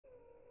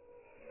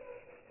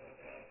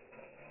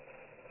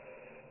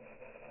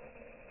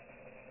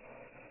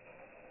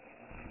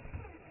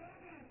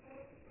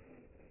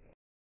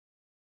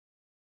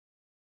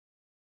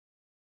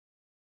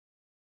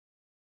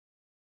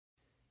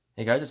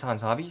Hey guys, it's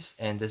Hans Hobbies,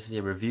 and this is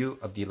a review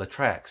of the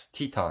LaTrax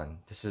Teton.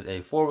 This is a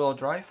four-wheel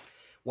drive,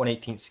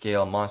 1/18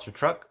 scale monster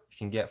truck. You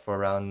can get for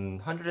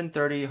around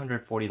 $130,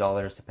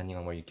 $140 depending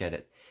on where you get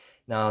it.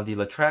 Now the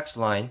LaTrax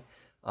line,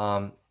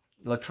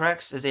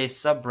 LaTrax is a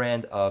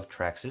sub-brand of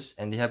Traxxas,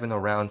 and they have been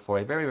around for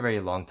a very, very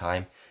long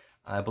time.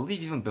 I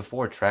believe even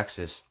before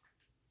Traxxas.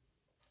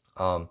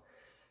 Um,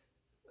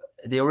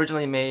 they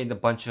originally made a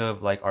bunch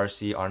of like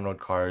RC on-road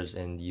cars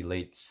in the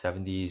late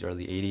 70s,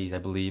 early 80s, I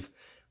believe.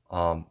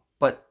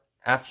 But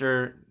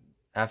after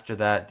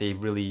that, they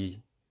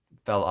really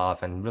fell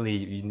off, and really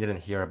you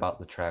didn't hear about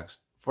LaTrax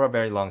for a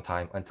very long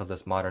time until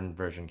this modern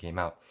version came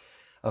out.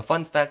 A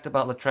fun fact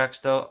about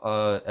LaTrax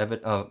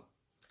though,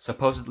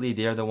 supposedly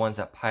they are the ones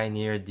that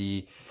pioneered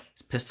the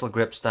pistol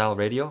grip style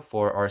radio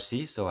for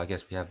RC, so I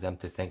guess we have them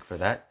to thank for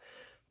that.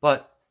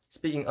 But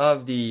speaking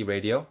of the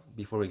radio,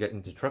 before we get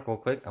into the truck real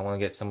quick, I want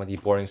to get some of the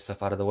boring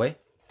stuff out of the way.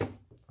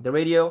 The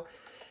radio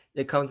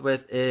it comes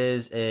with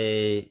is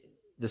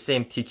the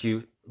same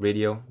TQ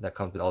radio that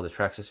comes with all the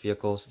Traxxas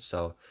vehicles,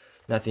 so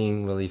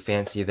nothing really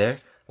fancy there.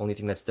 Only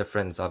thing that's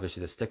different is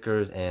obviously the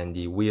stickers, and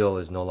the wheel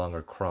is no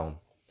longer chrome.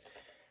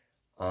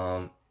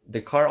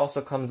 The car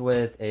also comes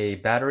with a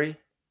battery,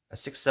 a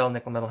 6-cell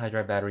nickel metal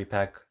hydride battery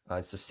pack.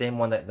 It's the same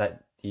one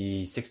that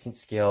the 16th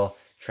scale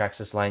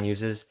Traxxas line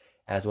uses,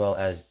 as well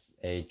as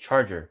a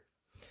charger,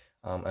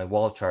 a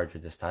wall charger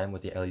this time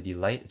with the LED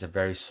light. It's a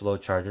very slow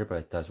charger, but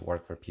it does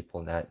work for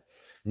people that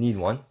need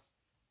one.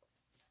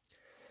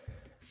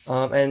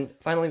 And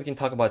finally, we can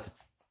talk about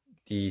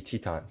the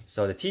Teton.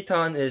 So the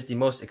Teton is the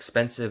most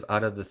expensive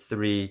out of the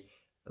three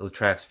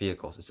LaTrax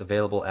vehicles. It's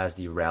available as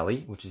the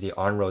Rally, which is the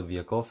on-road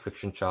vehicle,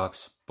 friction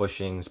shocks,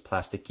 bushings,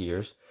 plastic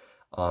gears,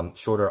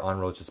 shorter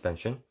on-road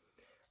suspension.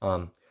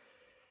 And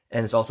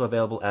it's also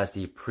available as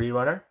the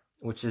Pre-Runner,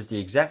 which is the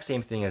exact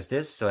same thing as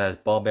this. So it has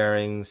ball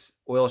bearings,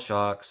 oil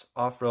shocks,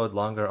 off-road,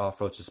 longer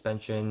off-road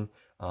suspension,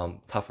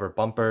 tougher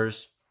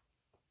bumpers,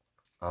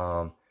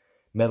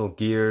 metal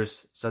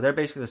gears. So they're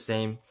basically the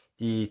same.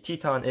 The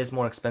Teton is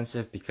more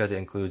expensive because it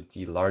includes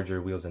the larger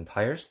wheels and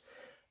tires.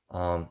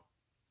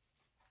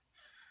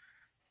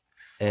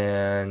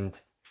 And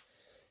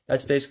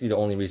that's basically the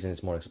only reason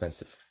it's more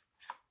expensive.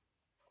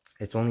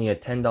 It's only a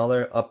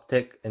 $10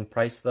 uptick in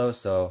price though,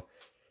 so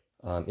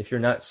if you're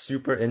not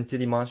super into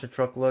the monster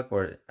truck look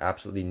or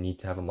absolutely need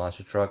to have a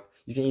monster truck,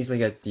 you can easily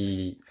get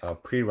the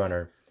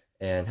Pre-Runner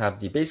and have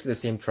basically the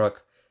same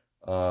truck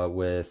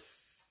with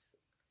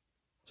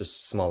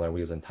just smaller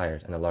wheels and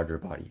tires and a larger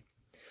body.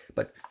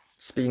 But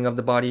speaking of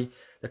the body,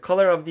 the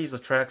color of these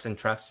LaTrax and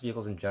Traxxas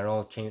vehicles in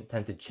general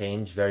tend to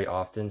change very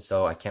often,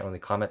 so I can't really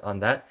comment on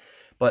that.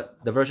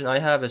 But the version I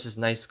have is this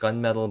nice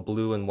gunmetal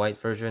blue and white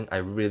version. I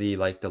really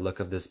like the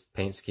look of this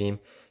paint scheme.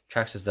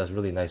 Traxxas does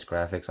really nice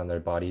graphics on their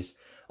bodies.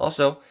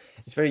 Also,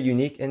 it's very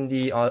unique in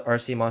the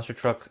RC monster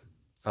truck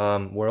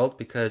world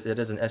because it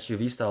is an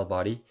SUV style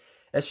body.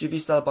 SUV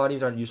style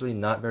bodies are usually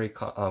not very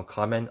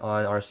common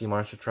on RC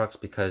monster trucks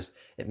because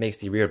it makes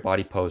the rear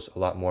body post a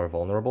lot more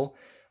vulnerable.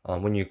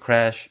 When you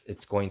crash,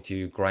 it's going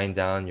to grind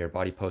down your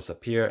body post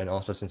up here, and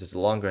also since it's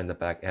longer in the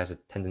back, it has a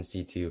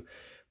tendency to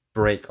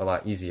break a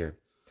lot easier.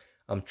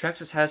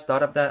 Traxxas has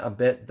thought of that a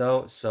bit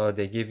though, so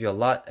they give you a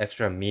lot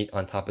extra meat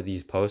on top of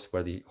these posts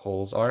where the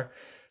holes are.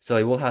 So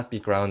it will have to be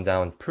ground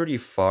down pretty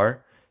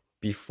far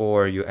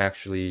before you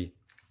actually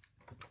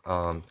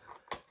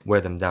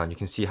wear them down. You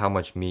can see how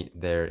much meat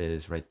there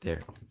is right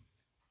there.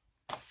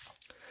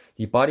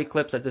 The body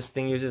clips that this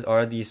thing uses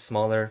are these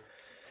smaller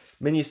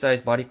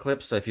mini-sized body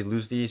clips, so if you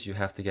lose these, you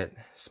have to get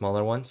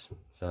smaller ones.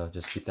 So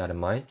just keep that in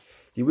mind.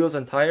 The wheels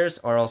and tires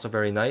are also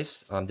very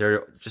nice.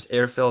 They're just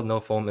air-filled, no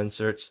foam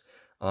inserts.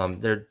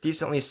 They're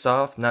decently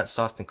soft, not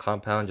soft and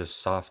compound, just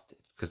soft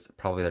because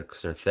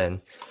they're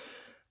thin.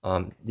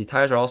 The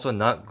tires are also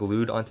not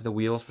glued onto the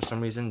wheels for some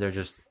reason. They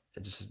just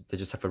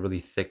have a really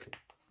thick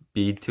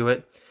bead to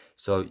it.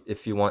 So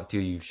if you want to,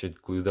 you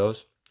should glue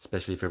those,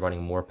 especially if you're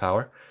running more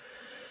power.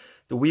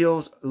 The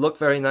wheels look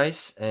very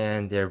nice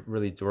and they're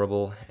really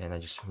durable, and I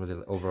just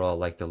really overall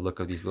like the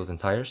look of these wheels and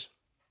tires.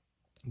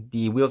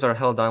 The wheels are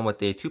held on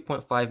with a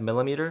 2.5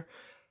 millimeter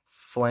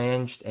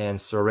flanged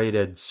and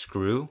serrated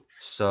screw,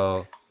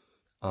 so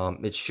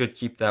it should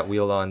keep that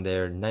wheel on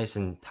there nice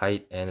and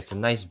tight, and it's a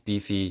nice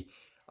beefy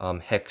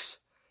hex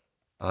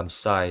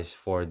size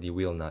for the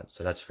wheel nut,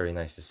 so that's very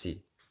nice to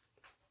see.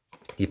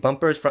 The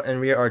bumpers front and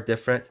rear are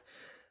different,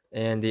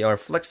 and they are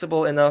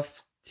flexible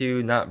enough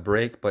to not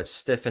break, but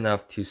stiff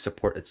enough to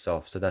support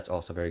itself, so that's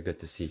also very good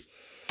to see.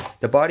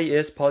 The body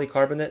is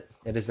polycarbonate.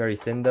 It is very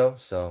thin though,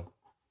 so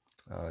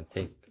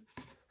take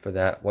for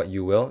that what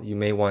you will. You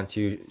may want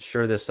to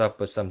shore this up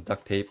with some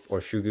duct tape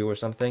or shoe glue or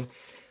something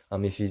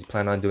if you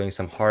plan on doing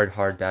some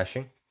hard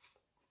bashing.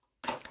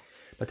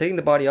 But taking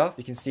the body off,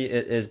 you can see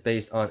it is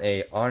based on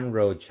a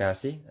on-road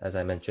chassis. As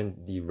I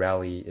mentioned, the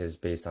Rally is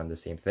based on the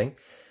same thing.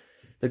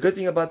 The good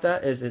thing about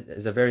that is it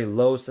is a very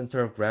low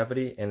center of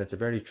gravity, and it's a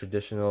very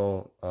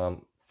traditional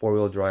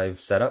four-wheel drive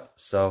setup.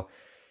 So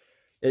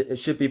it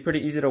should be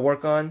pretty easy to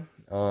work on.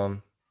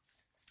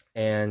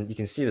 And you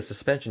can see the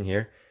suspension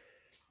here.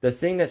 The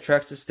thing that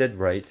Traxxas did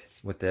right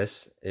with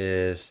this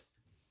is,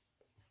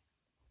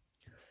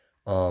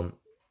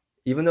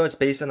 even though it's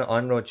based on an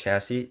on-road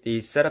chassis,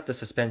 they set up the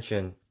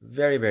suspension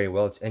very, very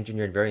well. It's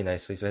engineered very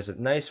nicely, so it has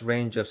a nice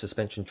range of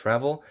suspension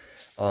travel.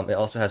 It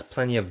also has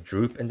plenty of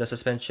droop in the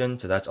suspension,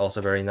 so that's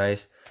also very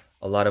nice.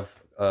 A lot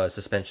of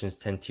suspensions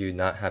tend to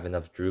not have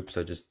enough droop,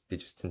 so they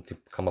just tend to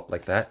come up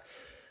like that.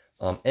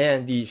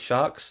 And the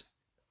shocks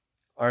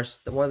are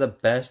one of the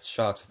best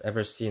shocks I've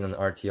ever seen on an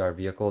RTR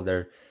vehicle.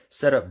 They're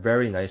set up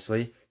very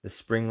nicely. The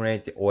spring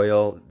rate, the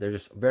oil, they're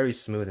just very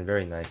smooth and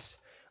very nice.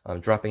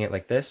 Dropping it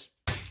like this,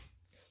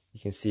 you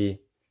can see,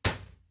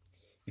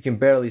 you can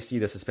barely see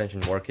the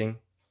suspension working,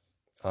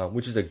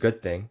 which is a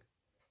good thing.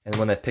 And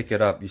when I pick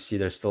it up, you see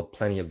there's still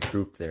plenty of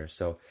droop there.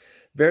 So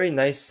very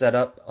nice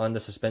setup on the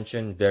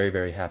suspension. Very,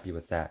 very happy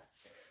with that.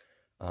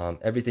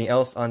 Everything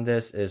else on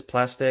this is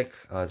plastic.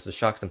 The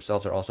shocks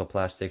themselves are also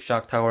plastic.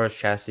 Shock towers,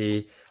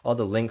 chassis, all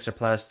the links are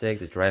plastic.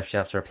 The drive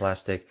shafts are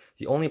plastic.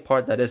 The only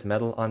part that is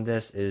metal on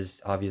this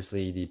is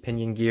obviously the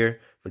pinion gear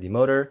for the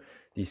motor.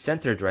 The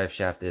center drive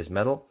shaft is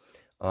metal.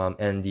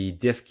 And the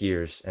diff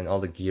gears and all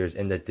the gears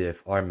in the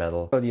diff are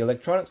metal. So the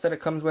electronics that it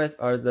comes with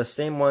are the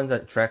same ones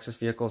that Traxxas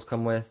vehicles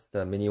come with,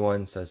 the mini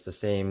ones. So it's the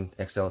same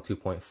XL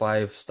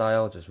 2.5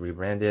 style, just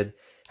rebranded.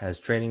 Has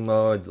training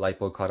mode,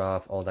 LiPo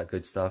cutoff, all that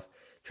good stuff.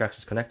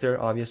 Traxxas connector,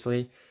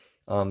 obviously.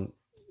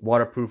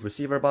 Waterproof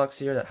receiver box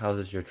here that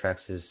houses your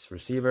Traxxas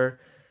receiver.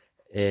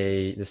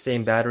 The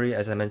same battery,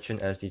 as I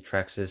mentioned, as the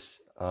Traxxas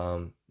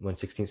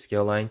 1/16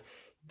 scale line.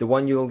 The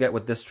one you'll get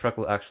with this truck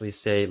will actually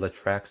say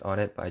LaTrax on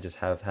it, but I just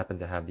happen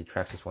to have the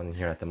Traxxas one in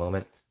here at the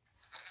moment.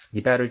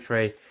 The battery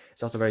tray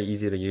is also very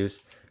easy to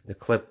use. The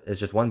clip is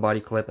just one body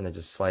clip and it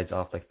just slides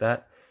off like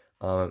that.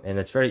 And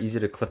it's very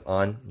easy to clip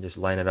on. Just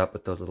line it up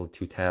with those little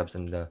two tabs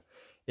in the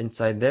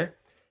inside there,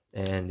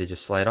 and they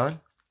just slide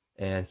on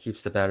and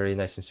keeps the battery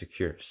nice and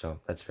secure.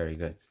 So that's very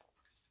good.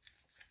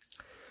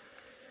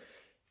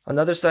 On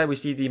the other side, we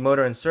see the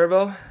motor and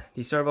servo.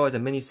 The servo is a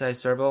mini-size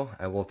servo.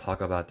 I will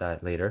talk about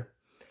that later.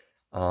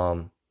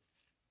 And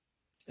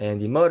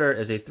the motor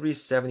is a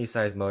 370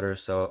 size motor,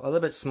 so a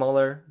little bit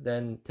smaller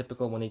than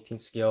typical 1/18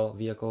 scale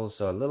vehicles,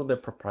 so a little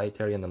bit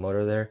proprietary in the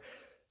motor there.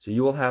 So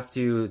you will have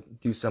to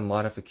do some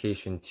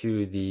modification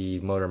to the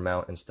motor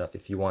mount and stuff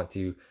if you want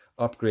to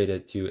upgrade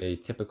it to a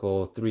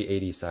typical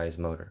 380 size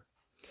motor.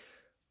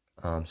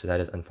 So that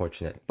is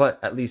unfortunate, but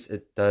at least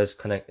it does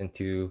connect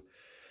into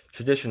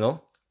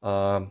traditional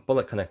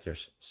bullet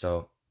connectors.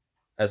 So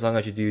as long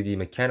as you do the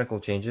mechanical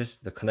changes,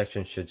 the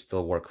connection should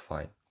still work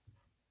fine.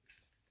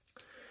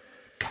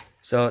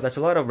 So that's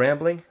a lot of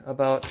rambling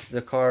about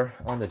the car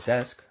on the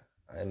desk.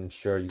 I'm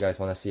sure you guys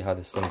want to see how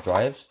this thing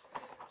drives.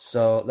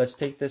 So let's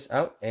take this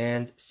out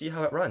and see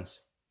how it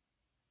runs.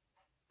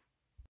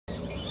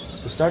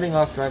 So starting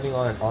off driving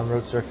on an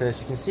on-road surface,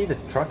 you can see the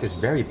truck is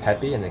very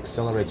peppy and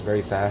accelerates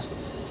very fast.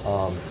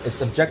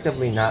 It's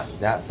objectively not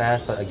that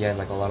fast, but again,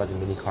 like a lot of the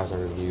mini cars I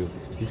review,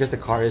 because the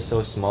car is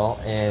so small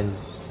and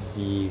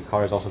the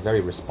car is also very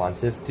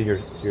responsive to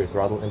your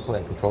throttle input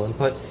and control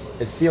input,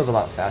 it feels a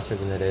lot faster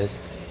than it is.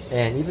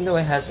 And even though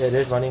it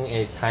is running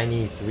a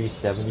tiny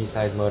 370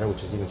 size motor,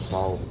 which is even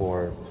small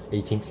for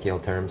 18th scale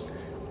terms,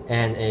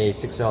 and a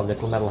 6L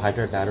nickel metal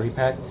hydride battery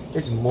pack,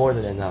 it's more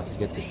than enough to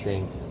get this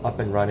thing up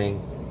and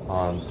running,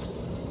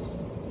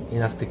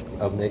 enough to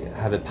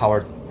have it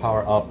power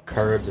up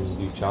curves and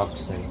do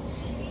jumps, and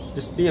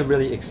just be a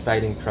really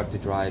exciting truck to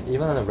drive,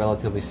 even on a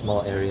relatively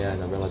small area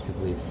and a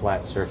relatively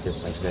flat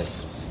surface like this.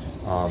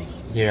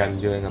 Here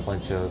I'm doing a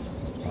bunch of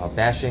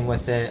bashing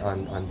with it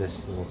on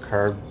this little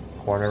curb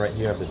corner right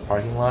here of this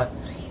parking lot,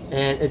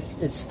 and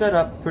it stood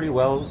up pretty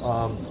well,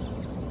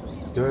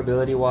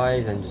 durability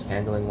wise and just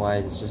handling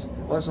wise.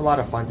 It's a lot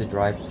of fun to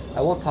drive.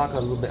 I will talk a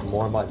little bit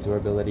more about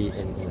durability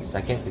in a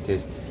second,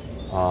 because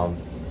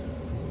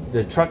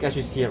the truck as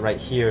you see it right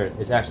here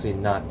is actually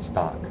not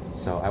stock,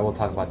 so I will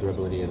talk about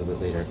durability a little bit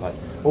later. But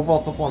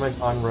overall performance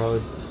on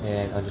road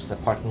and on just a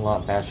parking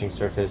lot bashing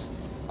surface,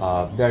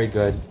 very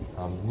good.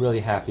 I'm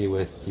really happy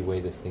with the way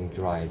this thing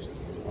drives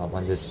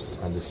on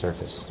this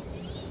surface.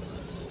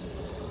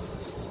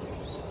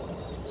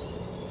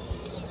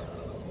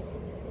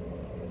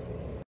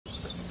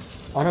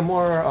 On a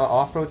more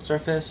off-road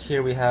surface,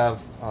 here we have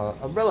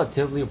a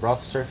relatively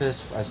rough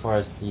surface as far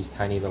as these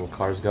tiny little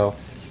cars go.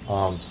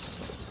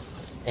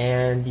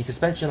 And the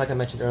suspension, like I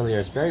mentioned earlier,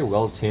 is very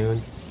well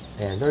tuned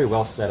and very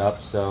well set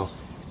up, so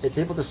it's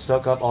able to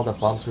soak up all the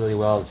bumps really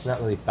well. It's not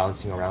really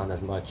bouncing around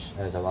as much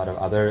as a lot of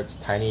other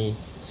tiny,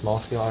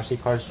 small-scale RC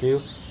cars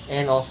do.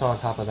 And also on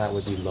top of that,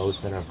 with the low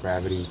center of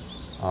gravity,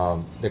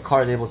 the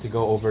car is able to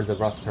go over the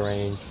rough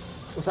terrain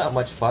without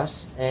much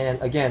fuss. And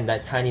again,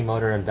 that tiny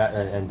motor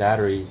and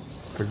battery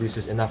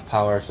produces enough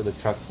power so the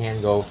truck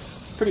can go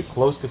pretty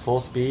close to full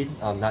speed,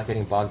 not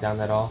getting bogged down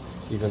at all,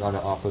 even on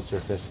an off-road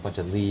surface, a bunch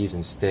of leaves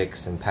and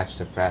sticks and patches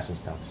of grass and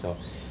stuff. So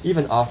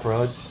even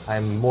off-road,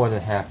 I'm more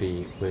than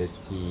happy with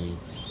the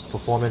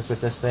performance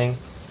with this thing.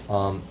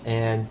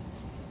 And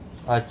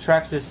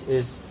Traxxas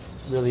is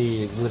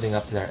really living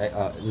up to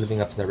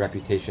their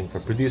reputation for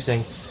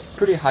producing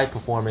pretty high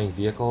performing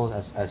vehicles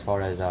as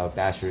far as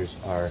bashers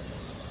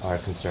are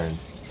concerned.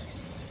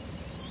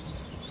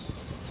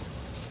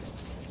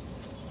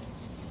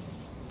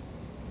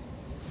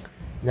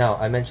 Now,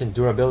 I mentioned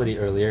durability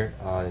earlier,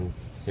 and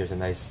here's a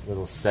nice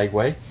little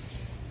segue.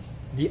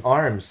 The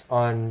arms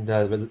on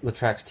the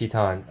LaTrax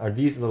Teton are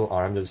these little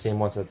arms. They're the same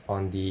ones that's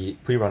on the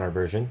pre-runner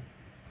version.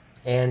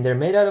 And they're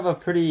made out of a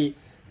pretty...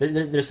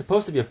 They're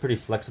supposed to be a pretty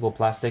flexible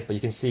plastic, but you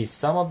can see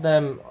some of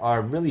them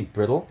are really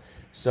brittle.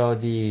 So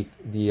the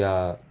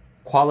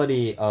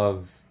quality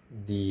of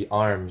the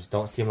arms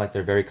don't seem like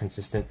they're very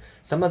consistent.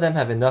 Some of them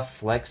have enough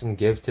flex and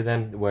give to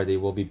them where they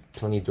will be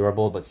plenty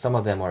durable, but some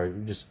of them are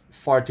just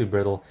far too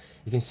brittle.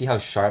 You can see how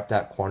sharp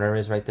that corner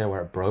is right there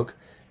where it broke,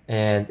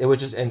 and it was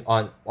just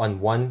on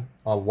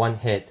one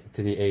hit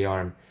to the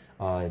A-arm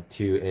on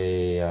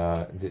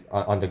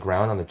the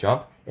ground on the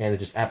jump, and it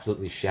just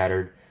absolutely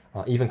shattered.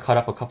 Even cut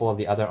up a couple of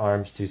the other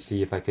arms to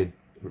see if I could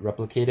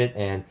replicate it,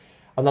 and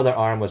another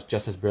arm was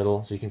just as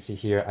brittle. So you can see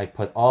here I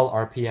put all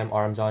RPM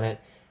arms on it.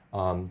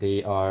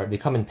 They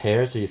come in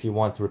pairs, so if you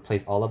want to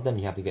replace all of them,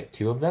 you have to get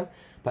 2 of them.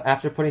 But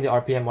after putting the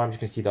RPM arms, you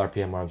can see the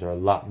RPM arms are a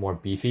lot more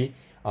beefy.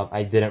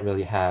 I didn't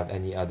really have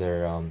any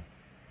other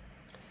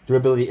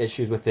durability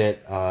issues with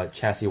it,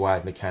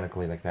 chassis-wise,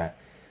 mechanically like that.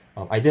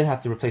 I did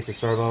have to replace the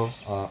servo.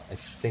 I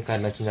think I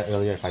mentioned that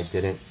earlier. If I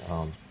didn't,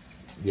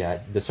 yeah,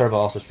 the servo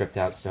also stripped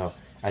out, so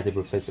I did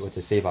replace it with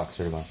the Savox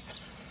servo.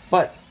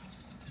 But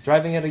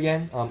driving it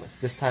again,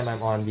 this time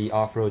I'm on the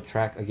off-road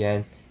track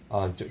again,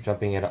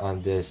 jumping it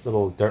on this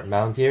little dirt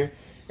mound here.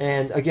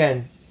 And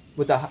again,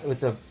 with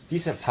the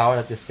decent power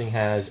that this thing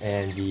has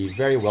and the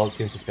very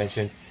well-tuned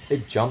suspension,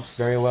 it jumps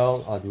very well.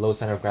 The low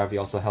center of gravity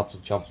also helps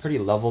it jump pretty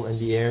level in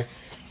the air.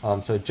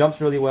 So it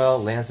jumps really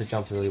well, lands the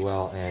jump really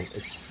well, and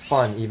it's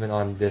fun even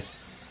on this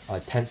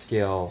 10th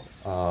scale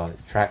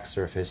track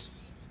surface.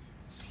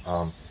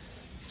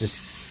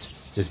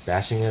 Just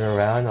bashing it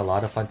around, a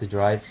lot of fun to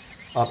drive.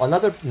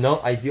 Another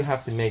note I do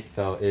have to make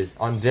though is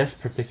on this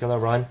particular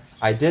run,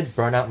 I did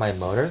burn out my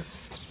motor.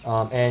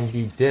 And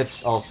the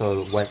diffs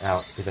also went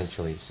out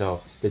eventually.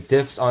 So the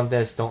diffs on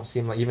this don't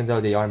seem like, even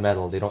though they are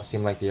metal, they don't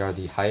seem like they are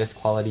the highest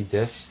quality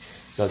diffs.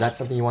 So that's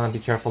something you want to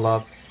be careful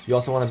of. You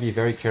also want to be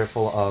very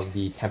careful of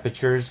the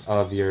temperatures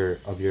of your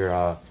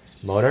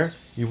motor.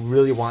 You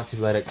really want to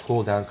let it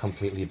cool down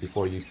completely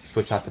before you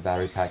switch out the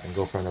battery pack and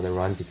go for another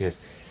run, because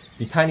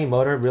the tiny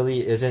motor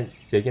really isn't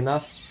big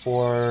enough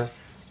for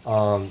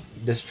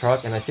this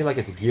truck, and I feel like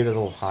it's geared a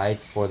little high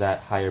for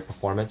that higher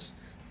performance.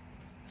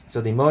 So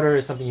the motor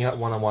is something you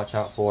want to watch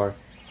out for.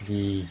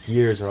 The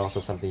gears are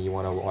also something you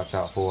want to watch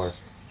out for.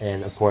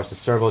 And of course the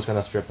servo is going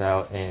to strip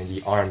out, and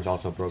the arms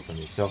also broke from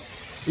me. So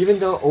even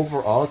though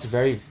overall it's a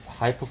very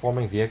high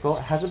performing vehicle,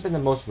 it hasn't been the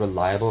most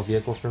reliable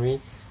vehicle for me.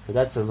 So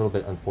that's a little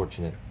bit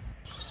unfortunate.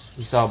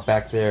 You saw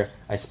back there,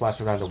 I splashed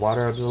around the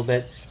water a little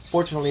bit.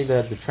 Fortunately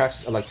the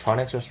Traxxas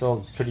electronics are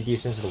still pretty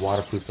decent, so the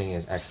waterproofing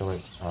is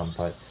excellent.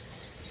 But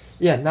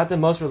yeah, not the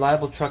most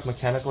reliable truck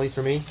mechanically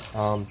for me,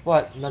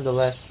 but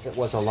nonetheless, it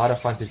was a lot of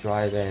fun to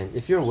drive. And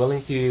if you're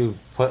willing to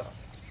put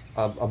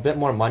a bit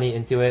more money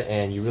into it,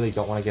 and you really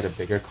don't want to get a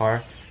bigger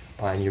car,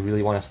 and you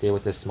really want to stay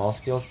with this small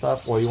scale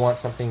stuff, or you want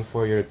something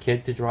for your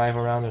kid to drive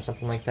around or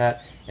something like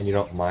that, and you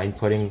don't mind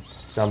putting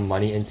some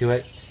money into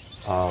it,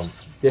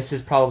 this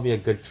is probably a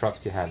good truck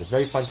to have. It's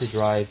very fun to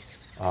drive,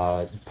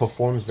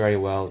 performs very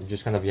well. You're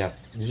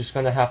just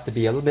gonna have to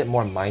be a little bit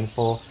more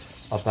mindful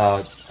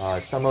about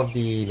some of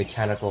the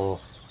mechanical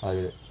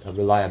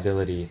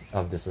reliability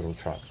of this little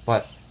truck.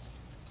 But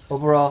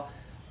overall,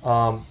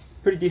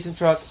 pretty decent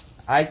truck.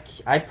 I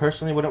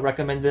personally wouldn't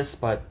recommend this,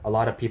 but a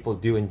lot of people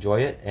do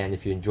enjoy it. And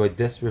if you enjoyed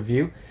this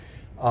review,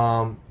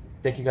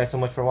 thank you guys so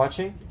much for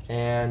watching,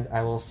 and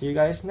I will see you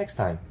guys next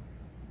time.